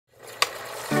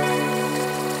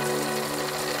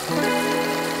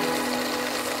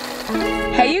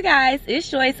Hey you guys, it's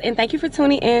Joyce and thank you for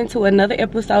tuning in to another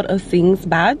episode of Scenes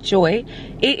by Joy.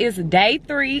 It is day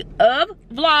 3 of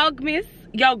Vlogmas.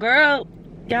 Yo girl,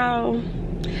 y'all,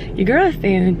 your girl is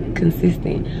staying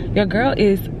consistent. Your girl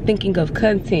is thinking of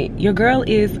content. Your girl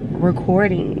is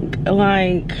recording.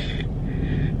 Like,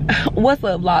 what's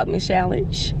up Vlogmas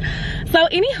challenge? So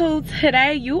anywho,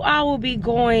 today you all will be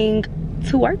going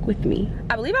to work with me.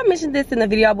 I believe I mentioned this in the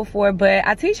video before, but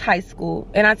I teach high school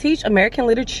and I teach American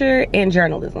literature and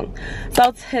journalism.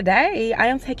 So today I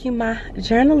am taking my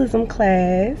journalism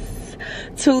class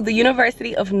to the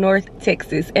University of North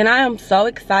Texas, and I am so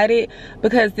excited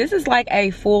because this is like a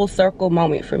full circle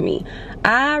moment for me.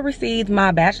 I received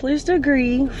my bachelor's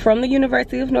degree from the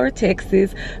University of North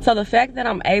Texas, so the fact that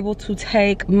I'm able to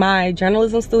take my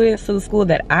journalism students to the school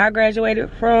that I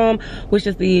graduated from, which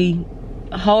is the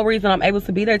whole reason I'm able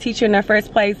to be their teacher in their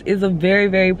first place, is a very,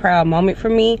 very proud moment for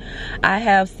me. I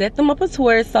have set them up a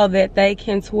tour so that they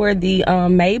can tour the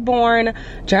Mayborn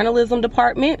journalism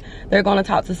department. They're going to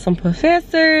talk to some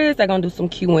professors, they're going to do some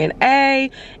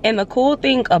Q&A, and the cool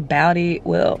thing about it,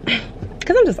 well,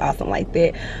 because I'm just awesome like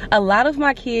that, a lot of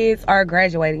my kids are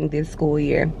graduating this school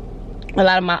year. A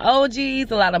lot of my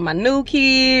OGs, a lot of my new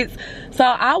kids. So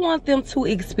I want them to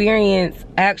experience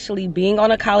actually being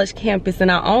on a college campus and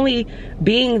not only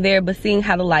being there, but seeing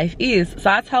how the life is. So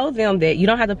I told them that you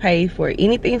don't have to pay for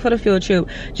anything for the field trip.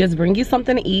 Just bring you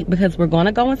something to eat, because we're going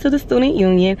to go into the student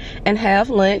union and have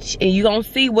lunch, and you're going to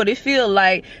see what it feels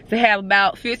like to have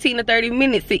about 15 to 30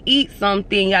 minutes to eat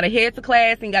something. You got to head to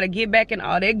class and got to get back and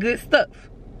all that good stuff.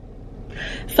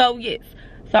 So yes.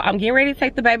 So I'm getting ready to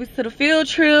take the babies to the field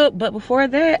trip, but before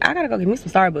that, I gotta go get me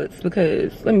some Starbucks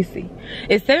because, let me see.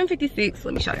 It's 7:56,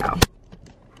 let me show y'all.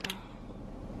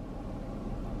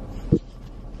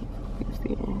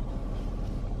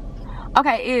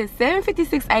 Okay, it's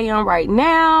 7:56 a.m. right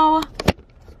now.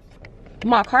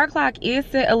 My car clock is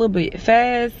set a little bit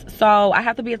fast, so I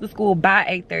have to be at the school by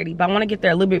 8:30, but I wanna get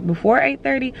there a little bit before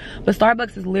 8:30, but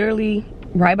Starbucks is literally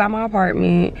right by my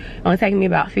apartment. Only taking me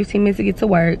about 15 minutes to get to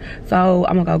work. So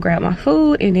I'm gonna go grab my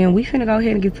food, and then we finna go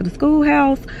ahead and get to the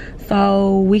schoolhouse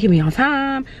so we can be on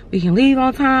time, we can leave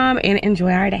on time, and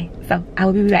enjoy our day. So I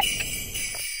will be back.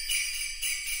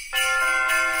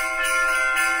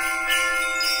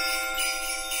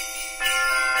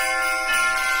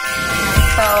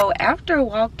 So after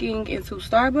walking into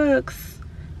Starbucks,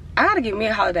 I gotta get me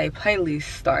a holiday playlist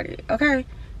started, okay?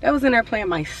 That was in there playing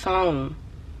my song.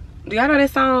 Do y'all know that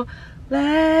song?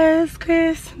 Last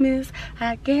Christmas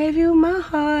I gave you my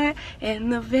heart,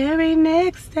 and the very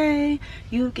next day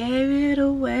you gave it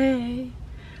away.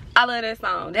 I love that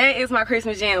song. That is my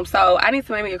Christmas jam. So I need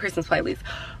to make me a Christmas playlist.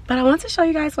 But I want to show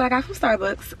you guys what I got from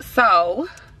Starbucks. So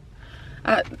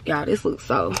y'all, this looks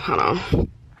so, hold on.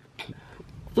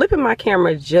 Flipping my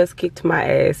camera just kicked my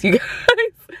ass, you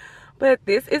guys. But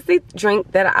this is the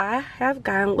drink that I have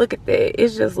gotten. Look at that. It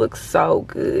just looks so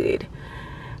good.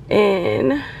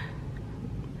 And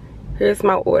here's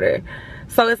my order.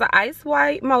 So it's an ice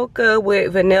white mocha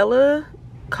with vanilla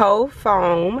cold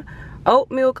foam, oat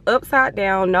milk upside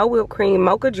down, no whipped cream,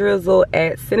 mocha drizzle,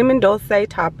 add cinnamon dulce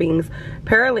toppings,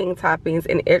 praline toppings,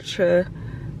 and extra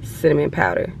cinnamon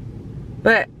powder.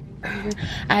 But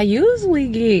I usually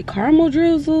get caramel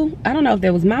drizzle. I don't know if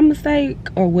that was my mistake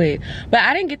or what, but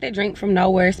I didn't get that drink from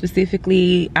nowhere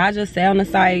specifically. I just sat on the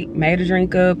site, made a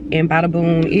drink up, and bada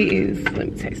boom. It is,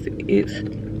 let me taste it. It's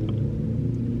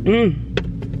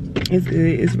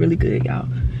good. It's really good, y'all.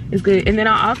 It's good. And then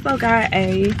I also got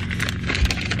a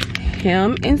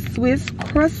ham and Swiss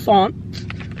croissant.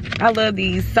 I love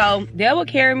these. So that will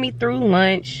carry me through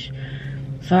lunch.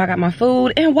 So I got my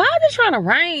food. And why is it trying to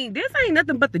rain? This ain't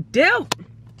nothing but the devil.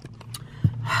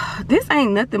 This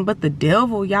ain't nothing but the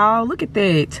devil, y'all. Look at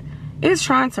that. It's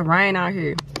trying to rain out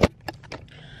here.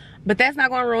 But that's not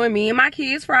going to ruin me and my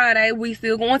kids Friday. We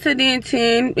still going to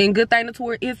Denton. And good thing the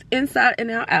tour is inside and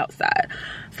now outside.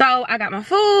 So I got my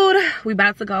food. We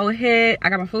about to go ahead. I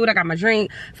got my food. I got my drink.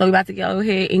 So we about to go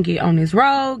ahead and get on this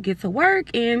road. Get to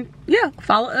work. And yeah,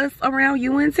 follow us around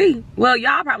UNT. Well,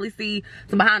 y'all probably see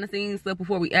some behind the scenes stuff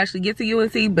before we actually get to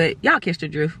UNT. But y'all catch the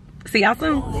drift. See y'all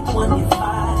soon.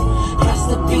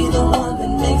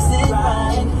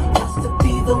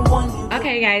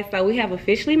 Okay guys, so we have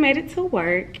officially made it to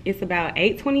work. It's about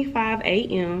 8:25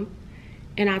 a.m.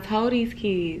 and I told these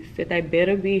kids that they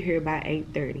better be here by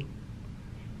 8:30.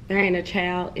 There ain't a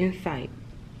child in sight.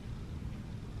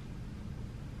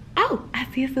 Oh, I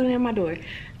see a student at my door.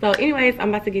 So anyways, I'm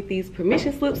about to get these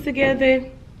permission slips together.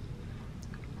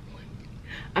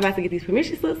 I'm about to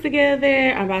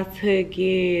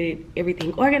get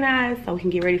everything organized so we can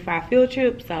get ready for our field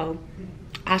trip. So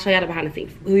I'll show y'all the behind the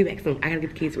scenes. We'll be back soon. I gotta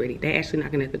get the kids ready. They actually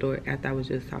knocking at the door after I was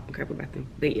just talking crap about them.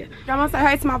 But yeah. Y'all wanna say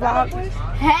hey to my vlog?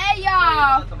 Hey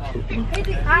y'all!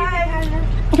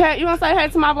 Hi. Okay, you wanna say hey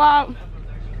to my vlog?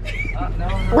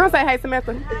 We're gonna say hey,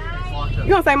 Samantha. You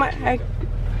gonna say my hey?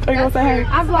 Are you gonna say hey?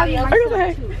 I'm vlogging. Are you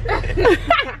gonna say hey?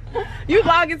 You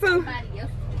vlogging too?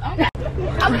 Okay.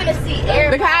 I'm gonna see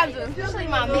everybody, The especially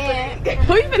my man.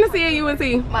 Who you finna see at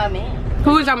UNT? My man.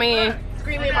 Who's your man?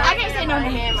 Screaming. I can't say no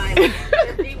name. My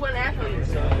D1 athlete.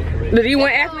 The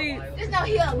D1 athlete? There's no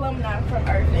he alumni from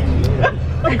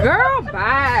Irving. Girl,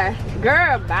 bye.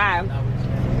 Girl, bye.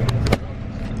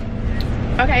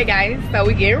 Okay, guys, so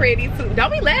we getting ready to. Don't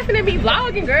be laughing at me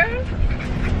vlogging, girl.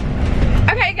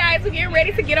 Okay, guys, we're getting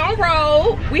ready to get on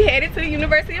road. We headed to the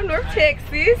University of North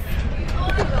Texas.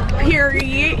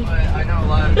 Period. I know a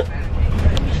lot of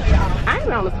I ain't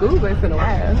been on the school bus in a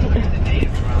while.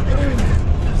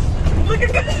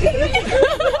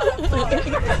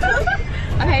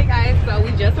 Okay, guys, so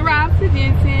we just arrived to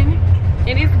Denton,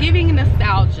 and it's giving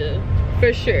nostalgia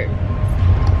for sure.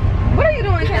 What are you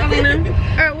doing, Catalina?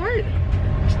 What?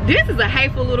 This is a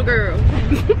hateful little girl.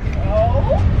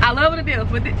 I love her to death,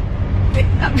 but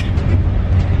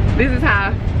this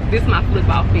is my flip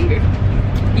off finger.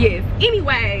 Yes.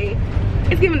 Anyway,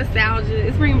 it's giving nostalgia.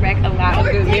 It's bringing back a lot of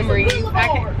good memories.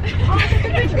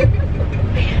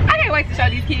 I can't wait to show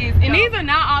these kids. And these are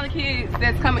not all the kids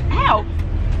that's coming. Ow!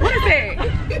 What is that?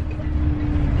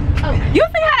 You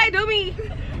see how they do me?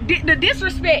 The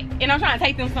disrespect, and I'm trying to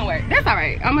take them somewhere. That's all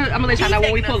right. I'm gonna let y'all know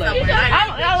when we pull up. I'm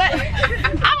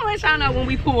gonna let y'all know when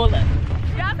we pull up.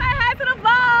 Y'all say hi to the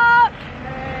vlog.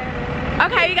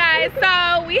 Okay, you guys,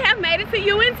 so we have made it to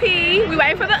UNT. We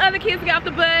waiting for the other kids to get off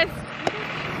the bus.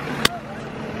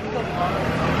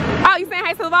 Oh, you saying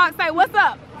hi to the vlog? Say what's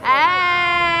up.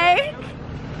 Hey.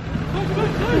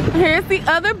 Here's the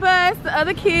other bus, the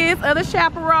other kids, other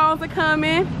chaperones are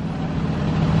coming.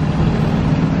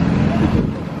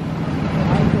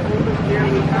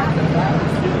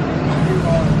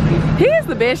 He is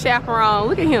the best chaperone.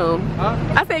 Look at him. Huh?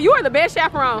 I said, you are the best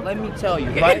chaperone. Let me tell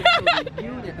you, right?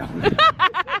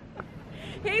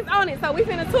 He's on it. So we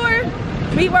finna tour,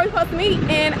 meet where we supposed to meet,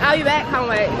 and I'll be back. How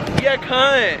much? Yeah,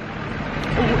 cunt.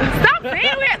 Stop saying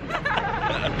it.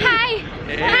 Hi.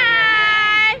 Hey.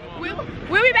 Hi.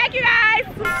 We'll be back, you guys.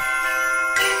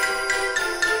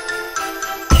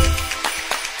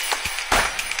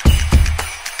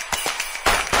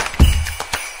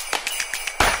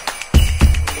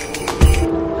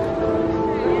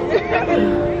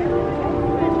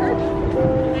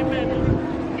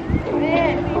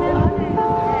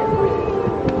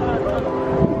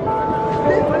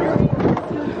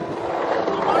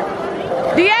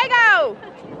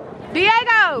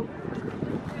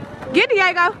 Get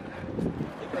Diego.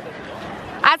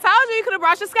 I told you could have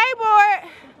brought your skateboard.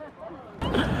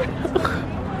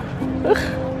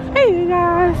 Hey, you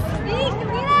guys.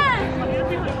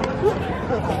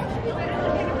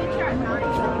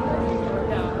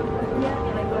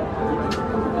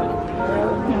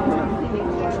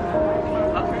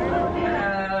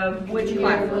 Which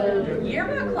classes?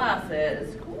 Yearbook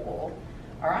classes. Cool.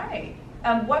 All right.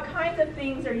 What kinds of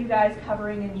things are you guys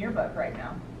covering in yearbook right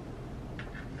now?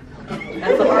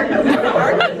 That's the hard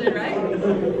question, right?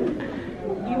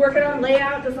 You working on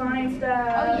layout, design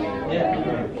stuff? Oh,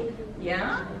 yeah.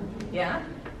 Yeah? Yeah,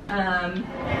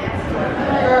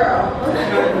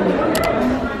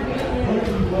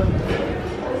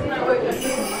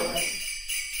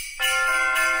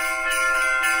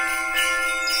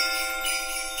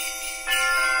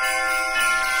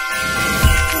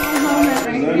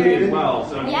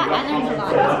 I learned a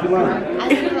lot.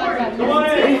 Come on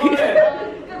in.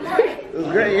 It was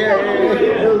great, yeah,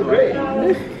 it was great.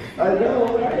 I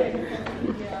know.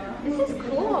 This is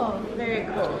cool. Very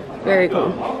cool. Very cool.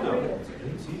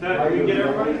 You get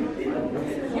everybody?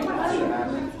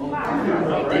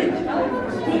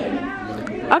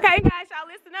 Okay, guys, y'all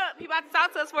listen up. He about to talk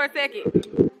to us for a second.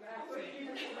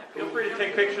 Feel free to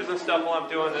take pictures and stuff while I'm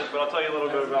doing this, but I'll tell you a little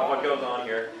bit about what goes on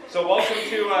here. So welcome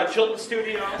to Chilton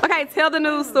Studio. Okay, tell the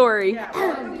news story.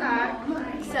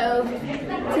 So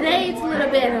today it's a little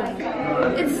bit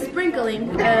it's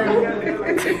sprinkling. Tell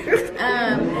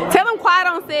them quiet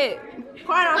on set.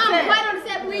 Quiet on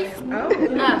set, please.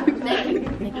 Thank you.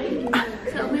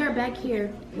 So we are back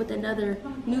here with another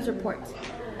news report.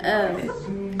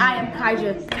 I am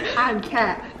Kaija. I'm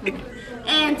Kat.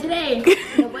 And today,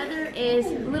 the weather is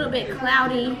a little bit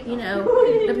cloudy, you know,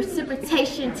 the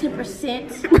precipitation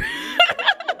 10%.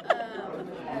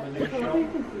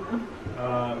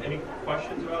 Any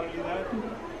questions about any of that?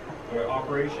 Or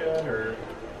operation, or?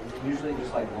 usually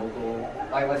just like local,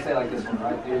 like let's say like this one,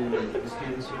 right? Do the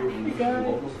students here do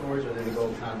local stories, or do they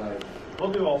go kind of like?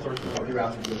 We'll do all sorts of stuff.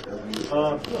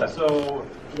 Yeah, so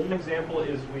one example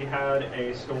is we had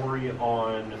a story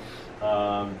on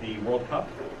the World Cup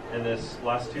and this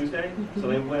last Tuesday. So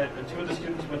they went, two of the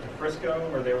students went to Frisco,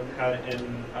 where they had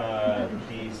in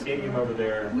the stadium over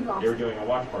there, they were doing a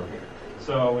watch party.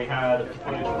 So we had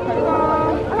footage.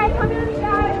 Okay, come here,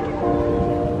 guys.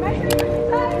 Right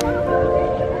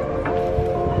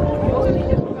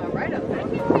up there.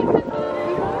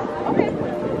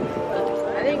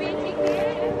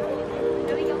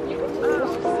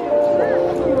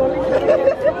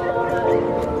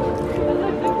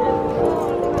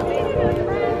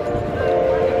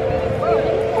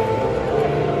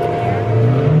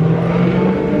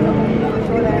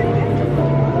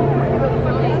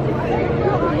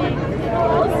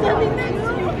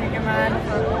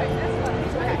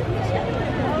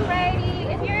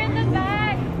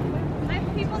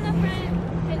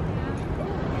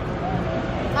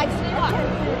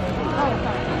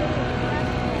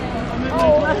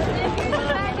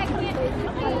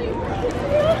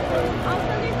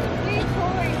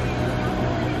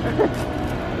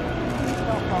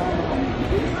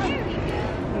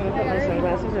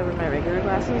 Sunglasses over my regular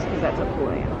glasses because that's how cool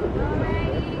I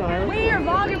am. We are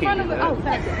vlog in front of us. Oh,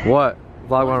 sorry. What?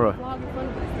 Vlog one row.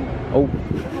 Oh.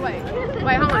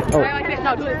 Wait, hold on. Oh. Wait, like this.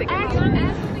 No, do it.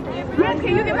 Yes, can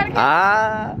you get better?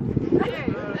 Ah.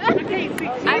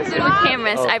 I'm good with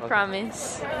cameras, I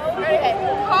promise. Do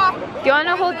you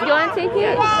wanna hold? Do you wanna take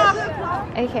it?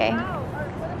 Okay.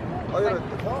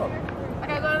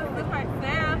 Okay, go to this part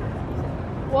now.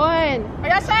 One. Are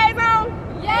y'all shades on?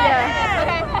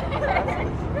 Yeah. Okay.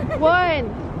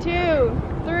 1, 2,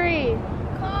 3.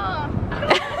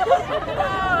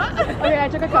 Okay, I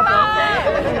took a couple.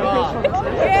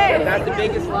 That's the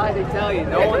biggest lie they tell you.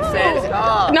 No one says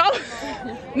call. No,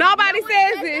 nobody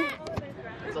says it.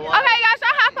 Okay, y'all,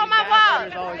 should hop on my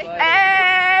vlog.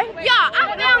 Hey, y'all, I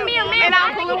found me a man and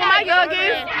I'm cool with my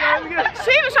youngest.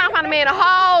 She was trying to find a man a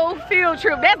whole field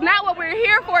trip. That's not what we're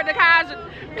here for, Dakaja.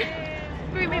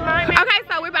 Okay,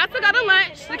 so we're about to go to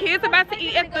lunch. The kids are about to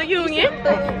eat at the Union.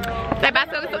 They about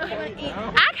to go to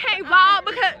I can't vlog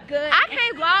because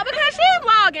she's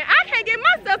vlogging. I can't get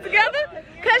myself together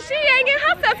because she ain't getting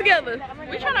herself together.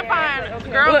 We trying to find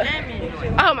girls and men.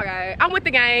 Oh my God, I'm with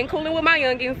the gang, cooling with my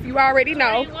youngins. You already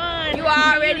know. You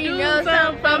already know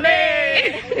something from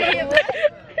me.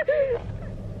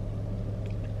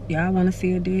 Y'all want to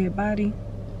see a dead body?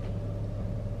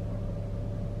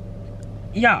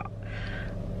 Y'all,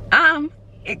 I'm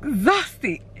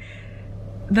exhausted.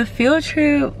 The field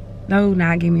trip, no,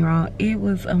 not get me wrong, it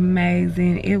was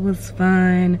amazing. It was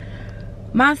fun.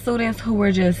 My students who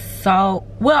were just so,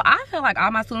 well, I feel like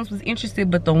all my students was interested,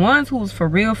 but the ones who was for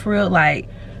real, like,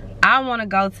 I want to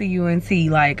go to UNT.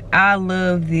 Like, I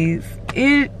love this.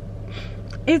 It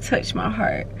touched my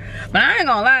heart. But I ain't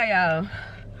gonna lie, y'all.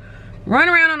 Run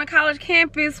around on a college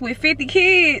campus with 50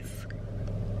 kids,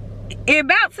 it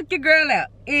about took your girl out.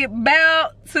 It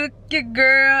about took your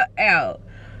girl out.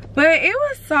 But it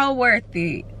was so worth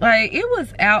it. Like, it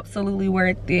was absolutely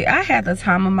worth it. I had the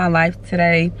time of my life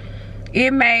today.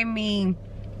 It made me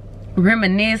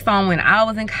reminisce on when I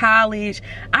was in college.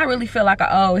 I really feel like an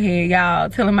old head, y'all,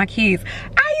 telling my kids,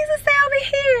 I used to stay over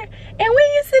here, and we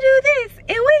used to do this, and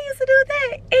we used to do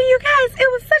that. And you guys, it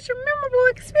was such a memorable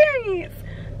experience.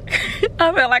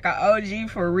 I felt like an OG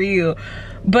for real.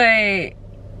 But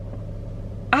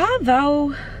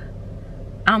although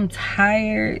I'm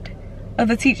tired of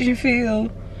the teaching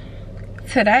field,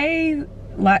 days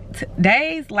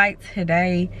like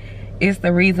today is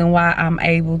the reason why I'm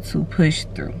able to push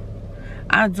through.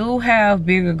 I do have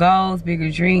bigger goals, bigger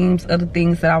dreams, other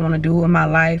things that I want to do in my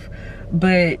life,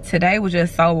 but today was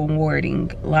just so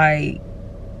rewarding. Like,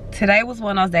 today was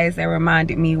one of those days that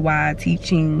reminded me why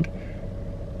teaching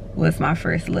was my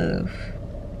first love.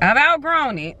 I've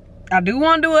outgrown it. I do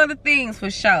want to do other things for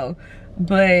sure,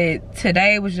 but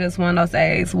today was just one of those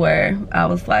days where I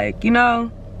was like, you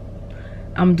know,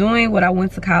 I'm doing what I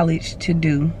went to college to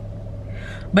do.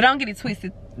 But don't get it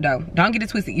twisted though. Don't get it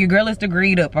twisted. Your girl is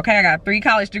degreed up, okay? I got 3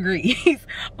 college degrees.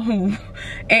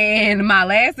 And my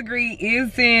last degree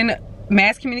is in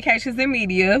mass communications and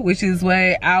media, which is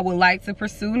what I would like to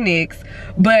pursue next.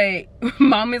 But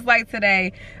moments like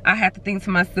today, I have to think to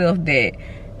myself that,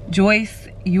 Joyce,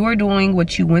 you're doing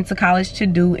what you went to college to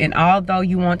do, and although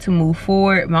you want to move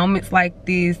forward, moments like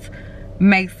this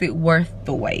makes it worth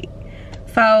the wait.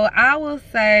 So I will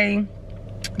say,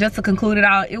 just to conclude it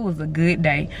all, it was a good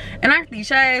day. And I got these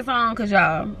shades on because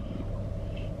y'all,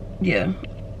 yeah,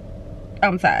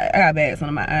 I'm tired. I got bags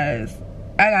under my eyes.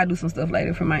 I gotta do some stuff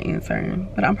later for my intern,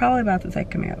 but I'm probably about to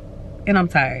take him out. And I'm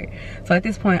tired. So at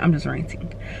this point, I'm just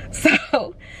ranting.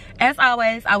 So, as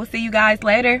always, I will see you guys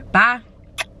later. Bye.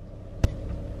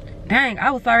 Dang,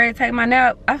 I was sorry to take my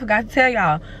nap. I forgot to tell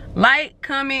y'all. Like,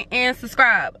 comment, and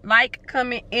subscribe. Like,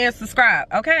 comment, and subscribe.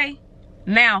 Okay?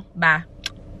 Now, bye.